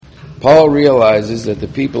Paul realizes that the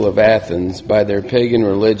people of Athens, by their pagan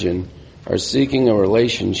religion, are seeking a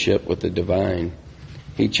relationship with the divine.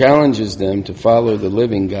 He challenges them to follow the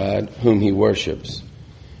living God whom he worships.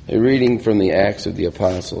 A reading from the Acts of the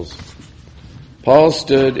Apostles. Paul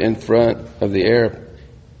stood in front of the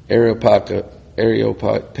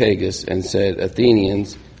Areopagus and said,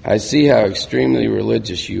 "Athenians, I see how extremely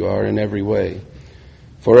religious you are in every way.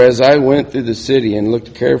 For as I went through the city and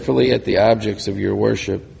looked carefully at the objects of your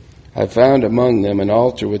worship, I found among them an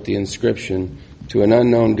altar with the inscription, 'To an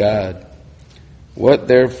unknown God.' What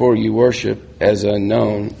therefore you worship as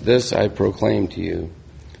unknown, this I proclaim to you.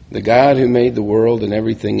 The God who made the world and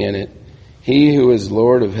everything in it, he who is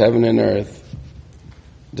Lord of heaven and earth,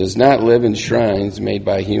 does not live in shrines made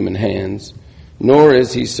by human hands, nor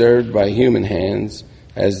is he served by human hands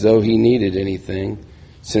as though he needed anything,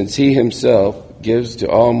 since he himself gives to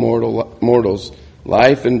all mortals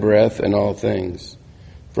life and breath and all things.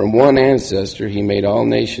 From one ancestor he made all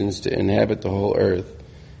nations to inhabit the whole earth,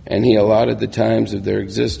 and he allotted the times of their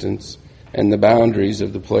existence and the boundaries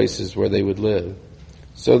of the places where they would live,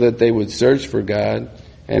 so that they would search for God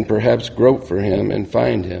and perhaps grope for him and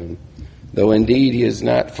find him, though indeed he is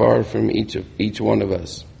not far from each one of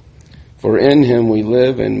us. For in him we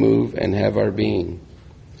live and move and have our being.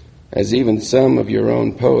 As even some of your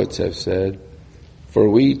own poets have said, for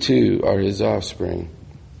we too are his offspring.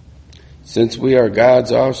 Since we are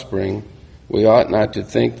God's offspring, we ought not to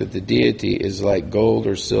think that the deity is like gold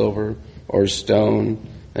or silver or stone,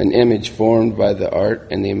 an image formed by the art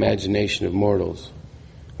and the imagination of mortals.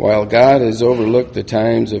 While God has overlooked the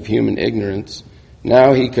times of human ignorance,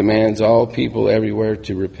 now he commands all people everywhere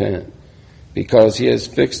to repent, because he has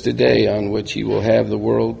fixed a day on which he will have the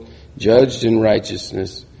world judged in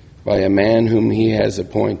righteousness by a man whom he has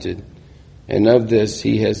appointed, and of this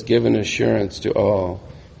he has given assurance to all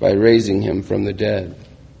by raising him from the dead.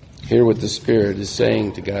 Hear what the Spirit is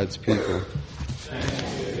saying to God's people.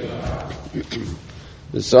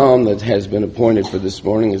 The psalm that has been appointed for this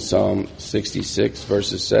morning is Psalm 66,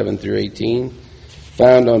 verses 7 through 18,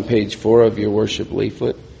 found on page 4 of your worship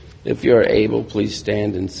leaflet. If you are able, please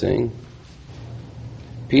stand and sing.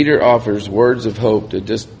 Peter offers words of hope to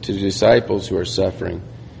disciples who are suffering.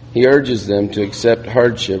 He urges them to accept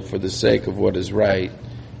hardship for the sake of what is right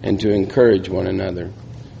and to encourage one another.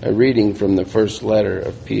 A reading from the first letter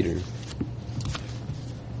of Peter.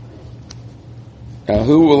 Now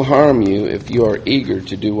who will harm you if you are eager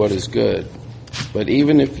to do what is good? But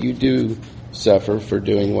even if you do suffer for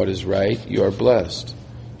doing what is right, you are blessed.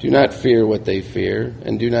 Do not fear what they fear,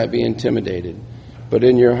 and do not be intimidated, but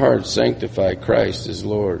in your hearts sanctify Christ as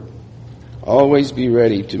Lord. Always be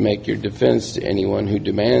ready to make your defense to anyone who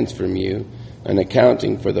demands from you an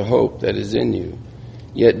accounting for the hope that is in you.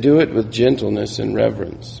 Yet do it with gentleness and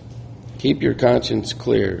reverence. Keep your conscience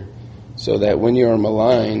clear, so that when you are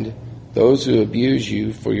maligned, those who abuse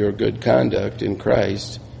you for your good conduct in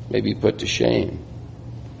Christ may be put to shame.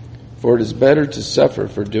 For it is better to suffer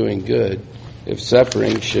for doing good, if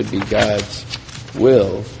suffering should be God's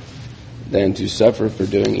will, than to suffer for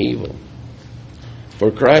doing evil.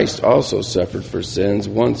 For Christ also suffered for sins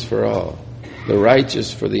once for all, the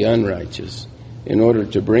righteous for the unrighteous, in order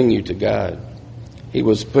to bring you to God. He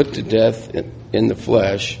was put to death in the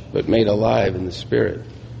flesh, but made alive in the Spirit,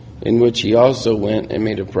 in which he also went and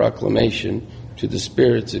made a proclamation to the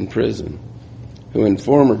spirits in prison, who in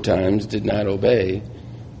former times did not obey,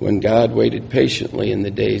 when God waited patiently in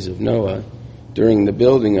the days of Noah, during the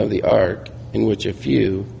building of the ark, in which a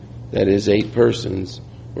few, that is 8 persons,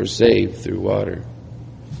 were saved through water.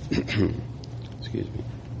 Excuse me.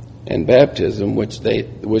 And baptism, which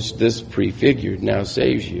this prefigured, now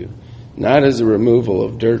saves you, not as a removal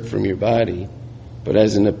of dirt from your body, but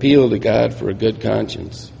as an appeal to God for a good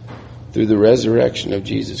conscience, through the resurrection of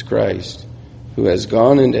Jesus Christ, who has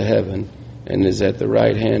gone into heaven and is at the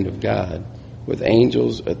right hand of God, with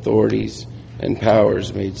angels, authorities, and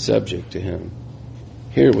powers made subject to him.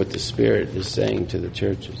 Hear what the Spirit is saying to the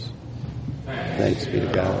churches. Thanks be to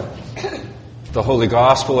God. The Holy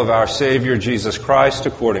Gospel of our Savior Jesus Christ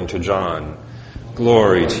according to John.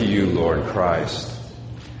 Glory to you, Lord Christ.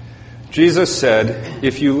 Jesus said,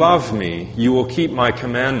 "If you love me, you will keep my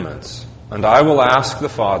commandments, and I will ask the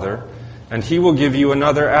Father, and he will give you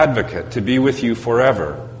another advocate to be with you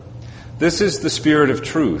forever. This is the Spirit of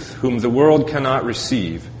truth, whom the world cannot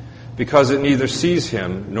receive, because it neither sees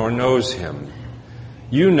him nor knows him.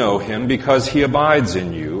 You know him because he abides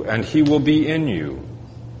in you, and he will be in you.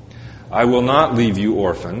 I will not leave you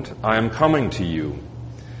orphaned. I am coming to you.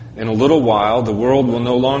 In a little while the world will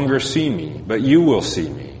no longer see me, but you will see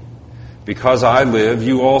me. Because I live,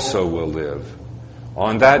 you also will live.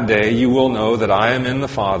 On that day you will know that I am in the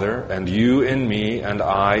Father, and you in me, and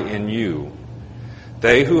I in you.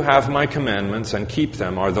 They who have my commandments and keep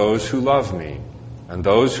them are those who love me, and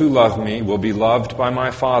those who love me will be loved by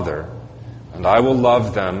my Father, and I will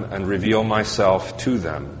love them and reveal myself to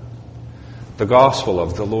them. The Gospel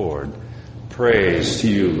of the Lord. Praise to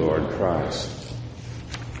you, Lord Christ.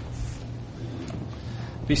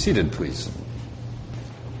 Be seated, please.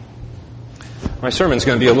 My sermon's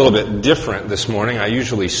going to be a little bit different this morning. I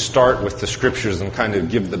usually start with the scriptures and kind of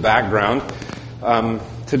give the background.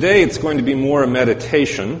 Today it's going to be more a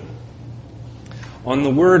meditation on the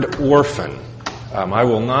word orphan. I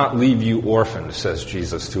will not leave you orphaned, says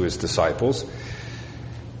Jesus to his disciples.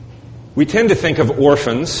 We tend to think of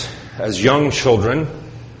orphans as young children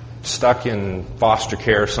stuck in foster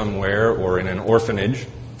care somewhere or in an orphanage.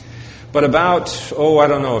 But about, I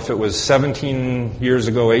don't know if it was 17 years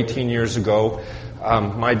ago, 18 years ago,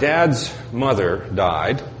 my dad's mother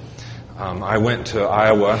died. I went to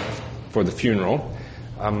Iowa for the funeral.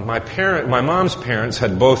 My mom's parents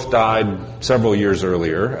had both died several years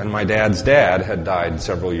earlier, and my dad's dad had died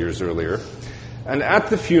several years earlier. And at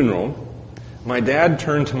the funeral, my dad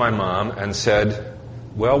turned to my mom and said,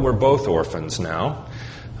 "Well, we're both orphans now."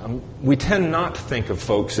 We tend not to think of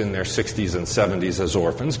folks in their 60s and 70s as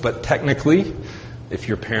orphans, but technically, if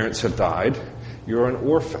your parents have died, you're an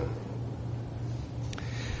orphan.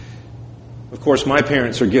 Of course, my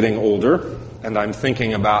parents are getting older, and I'm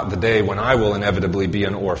thinking about the day when I will inevitably be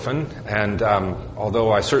an orphan. And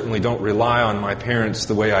although I certainly don't rely on my parents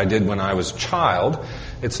the way I did when I was a child,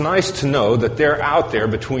 it's nice to know that they're out there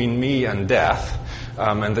between me and death.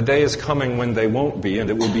 And the day is coming when they won't be, and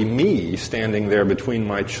it will be me standing there between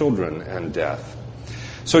my children and death.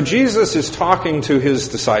 So Jesus is talking to his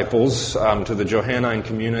disciples, to the Johannine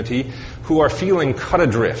community, who are feeling cut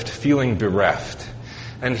adrift, feeling bereft.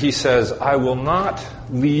 And he says, "I will not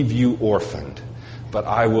leave you orphaned, but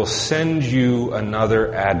I will send you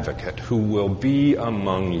another advocate who will be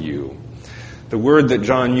among you." The word that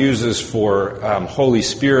John uses for Holy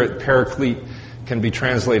Spirit, paraclete, can be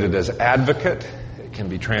translated as advocate. It can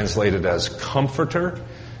be translated as comforter.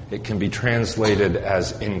 It can be translated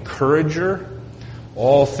as encourager.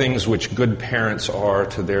 All things which good parents are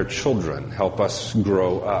to their children, help us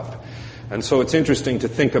grow up. And so it's interesting to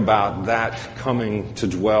think about that coming to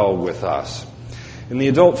dwell with us. In the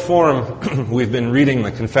adult forum, we've been reading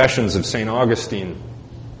the Confessions of St. Augustine.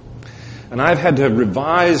 And I've had to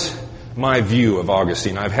revise my view of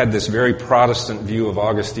Augustine. I've had this very Protestant view of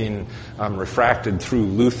Augustine refracted through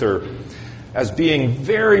Luther as being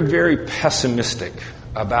very, very pessimistic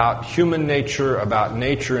about human nature, about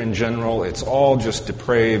nature in general. It's all just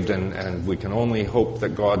depraved, and we can only hope that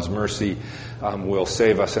God's mercy will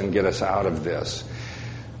save us and get us out of this.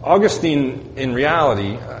 Augustine, in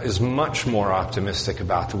reality, is much more optimistic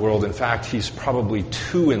about the world. In fact, he's probably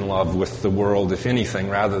too in love with the world, if anything,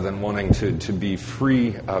 rather than wanting to be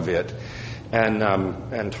free of it,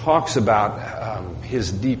 and talks about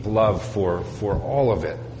his deep love for all of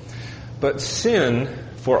it. But sin,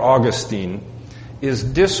 for Augustine, is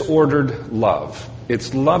disordered love.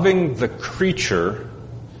 It's loving the creature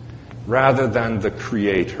rather than the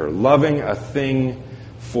creator, loving a thing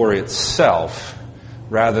for itself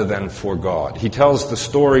rather than for God. He tells the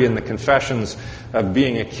story in the Confessions of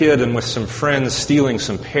being a kid and with some friends stealing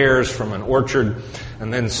some pears from an orchard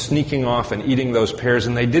and then sneaking off and eating those pears,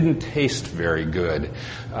 and they didn't taste very good.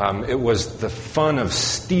 It was the fun of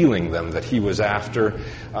stealing them that he was after,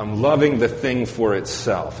 loving the thing for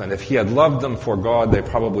itself. And if he had loved them for God, they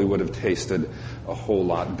probably would have tasted a whole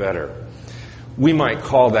lot better. We might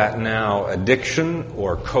call that now addiction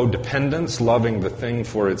or codependence, loving the thing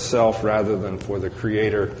for itself rather than for the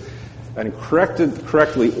Creator. And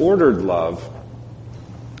correctly ordered love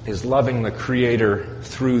is loving the Creator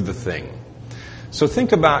through the thing. So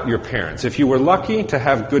think about your parents. If you were lucky to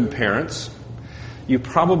have good parents, you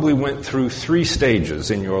probably went through 3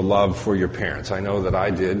 stages in your love for your parents. I know that I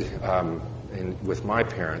did with my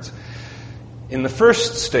parents. In the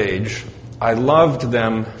first stage, I loved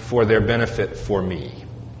them for their benefit for me.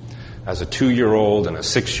 As a 2-year-old and a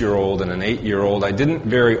 6-year-old and an 8-year-old, I didn't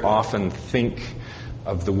very often think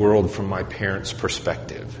of the world from my parents'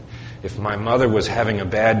 perspective. If my mother was having a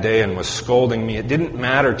bad day and was scolding me, it didn't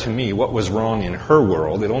matter to me what was wrong in her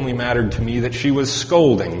world. It only mattered to me that she was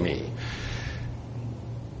scolding me.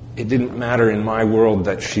 It didn't matter in my world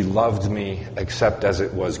that she loved me except as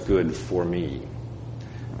it was good for me.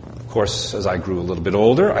 Of course, as I grew a little bit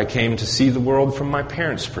older, I came to see the world from my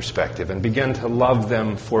parents' perspective and began to love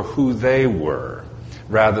them for who they were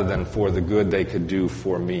rather than for the good they could do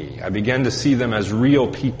for me. I began to see them as real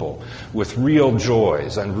people with real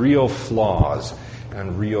joys and real flaws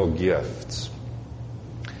and real gifts.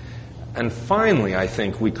 And finally, I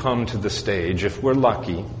think we come to the stage, if we're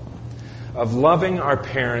lucky, of loving our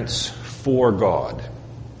parents for God.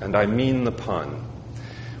 And I mean the pun.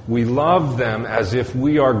 We love them as if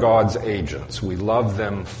we are God's agents. We love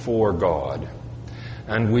them for God.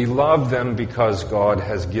 And we love them because God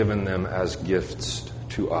has given them as gifts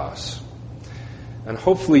to us. And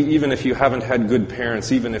hopefully, even if you haven't had good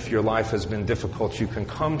parents, even if your life has been difficult, you can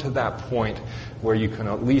come to that point where you can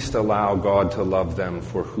at least allow God to love them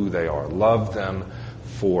for who they are. Love them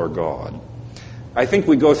for God. I think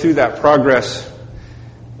we go through that progress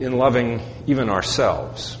in loving even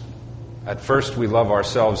ourselves. At first, we love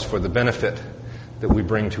ourselves for the benefit that we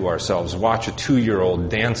bring to ourselves. Watch a 2-year-old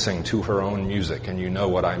dancing to her own music, and you know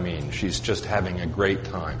what I mean. She's just having a great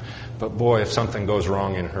time. But boy, if something goes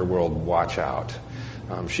wrong in her world, watch out.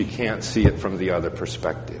 She can't see it from the other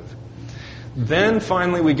perspective. Then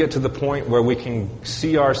finally we get to the point where we can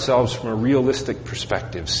see ourselves from a realistic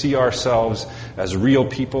perspective, see ourselves as real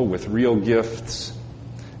people with real gifts,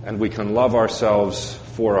 and we can love ourselves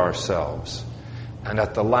for ourselves. And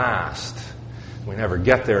at the last, we never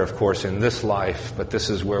get there, of course, in this life, but this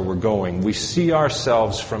is where we're going. We see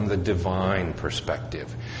ourselves from the divine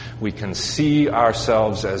perspective. We can see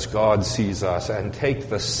ourselves as God sees us and take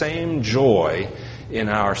the same joy in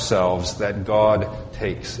ourselves that God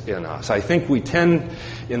takes in us. I think we tend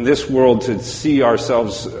in this world to see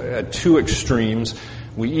ourselves at two extremes.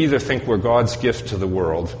 We either think we're God's gift to the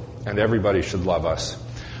world and everybody should love us,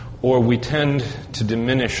 or we tend to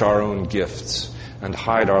diminish our own gifts and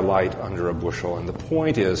hide our light under a bushel. And the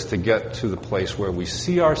point is to get to the place where we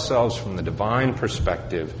see ourselves from the divine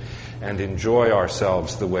perspective and enjoy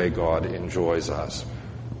ourselves the way God enjoys us.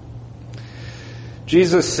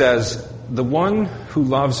 Jesus says, "The one who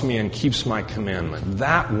loves me and keeps my commandment,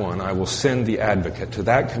 that one I will send the advocate. To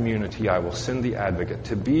that community I will send the advocate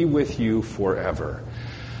to be with you forever."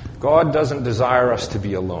 God doesn't desire us to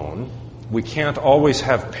be alone. We can't always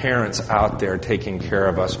have parents out there taking care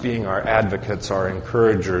of us, being our advocates, our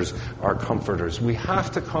encouragers, our comforters. We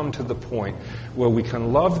have to come to the point where we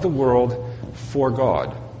can love the world for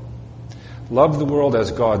God. Love the world as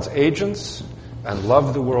God's agents, and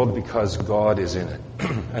love the world because God is in it.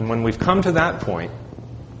 And when we've come to that point,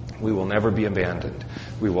 we will never be abandoned.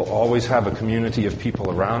 We will always have a community of people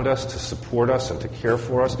around us to support us and to care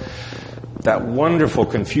for us. That wonderful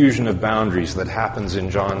confusion of boundaries that happens in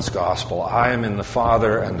John's Gospel. I am in the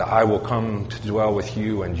Father, and I will come to dwell with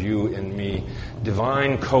you, and you in me.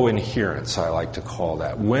 Divine coherence, I like to call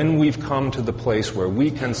that. When we've come to the place where we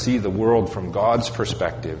can see the world from God's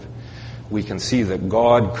perspective, we can see that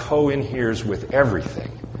God co-inheres with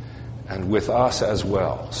everything and with us as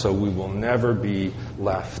well, so we will never be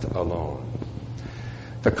left alone.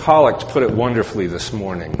 The collect put it wonderfully this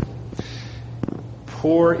morning.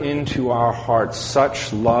 Pour into our hearts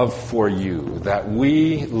such love for you that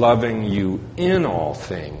we, loving you in all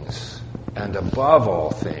things and above all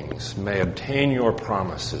things, may obtain your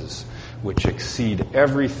promises, which exceed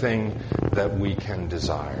everything that we can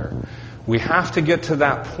desire. We have to get to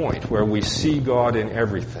that point where we see God in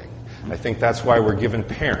everything. I think that's why we're given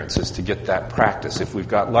parents, is to get that practice. If we've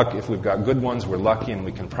got good ones, we're lucky and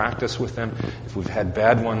we can practice with them. If we've had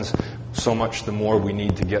bad ones, so much the more we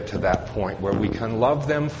need to get to that point where we can love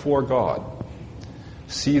them for God,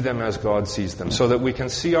 see them as God sees them, so that we can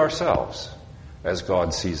see ourselves as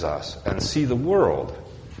God sees us, and see the world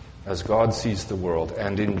as God sees the world,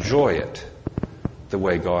 and enjoy it the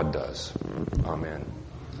way God does. Amen.